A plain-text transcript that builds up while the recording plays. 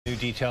New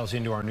details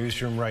into our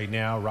newsroom right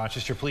now.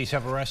 Rochester police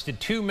have arrested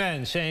two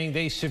men saying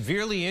they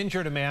severely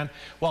injured a man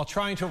while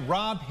trying to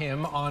rob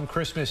him on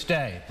Christmas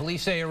Day.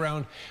 Police say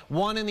around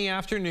 1 in the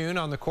afternoon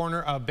on the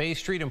corner of Bay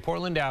Street and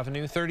Portland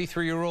Avenue,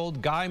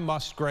 33-year-old Guy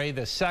Musgrave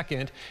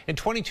II and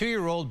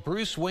 22-year-old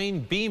Bruce Wayne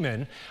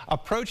Beeman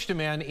approached a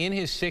man in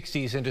his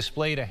 60s and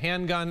displayed a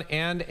handgun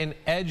and an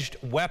edged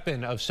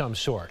weapon of some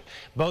sort.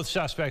 Both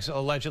suspects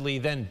allegedly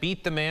then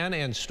beat the man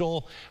and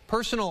stole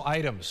personal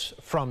items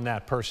from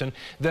that person.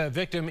 The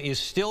victim is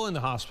still in the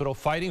hospital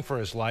fighting for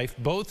his life.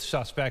 Both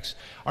suspects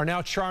are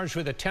now charged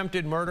with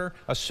attempted murder,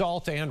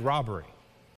 assault, and robbery.